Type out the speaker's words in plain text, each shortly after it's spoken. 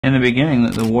In the beginning,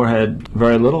 the war had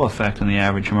very little effect on the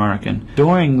average American.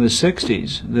 During the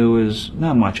 60s, there was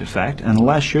not much effect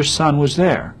unless your son was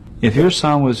there. If your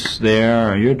son was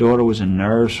there or your daughter was a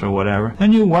nurse or whatever,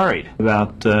 then you worried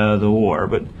about the war.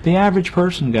 But the average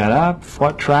person got up,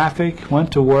 fought traffic,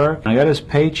 went to work, got his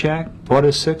paycheck, bought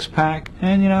his six-pack,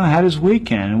 and, had his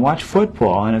weekend and watched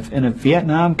football. And if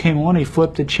Vietnam came on, he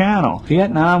flipped the channel.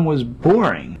 Vietnam was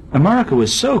boring. America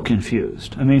was so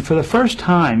confused. I mean, for the first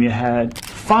time, you had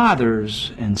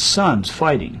fathers and sons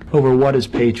fighting over what is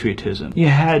patriotism. You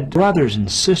had brothers and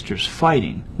sisters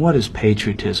fighting. What is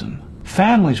patriotism?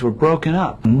 Families were broken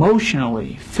up,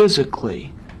 emotionally,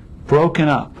 physically broken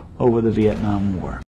up over the Vietnam War.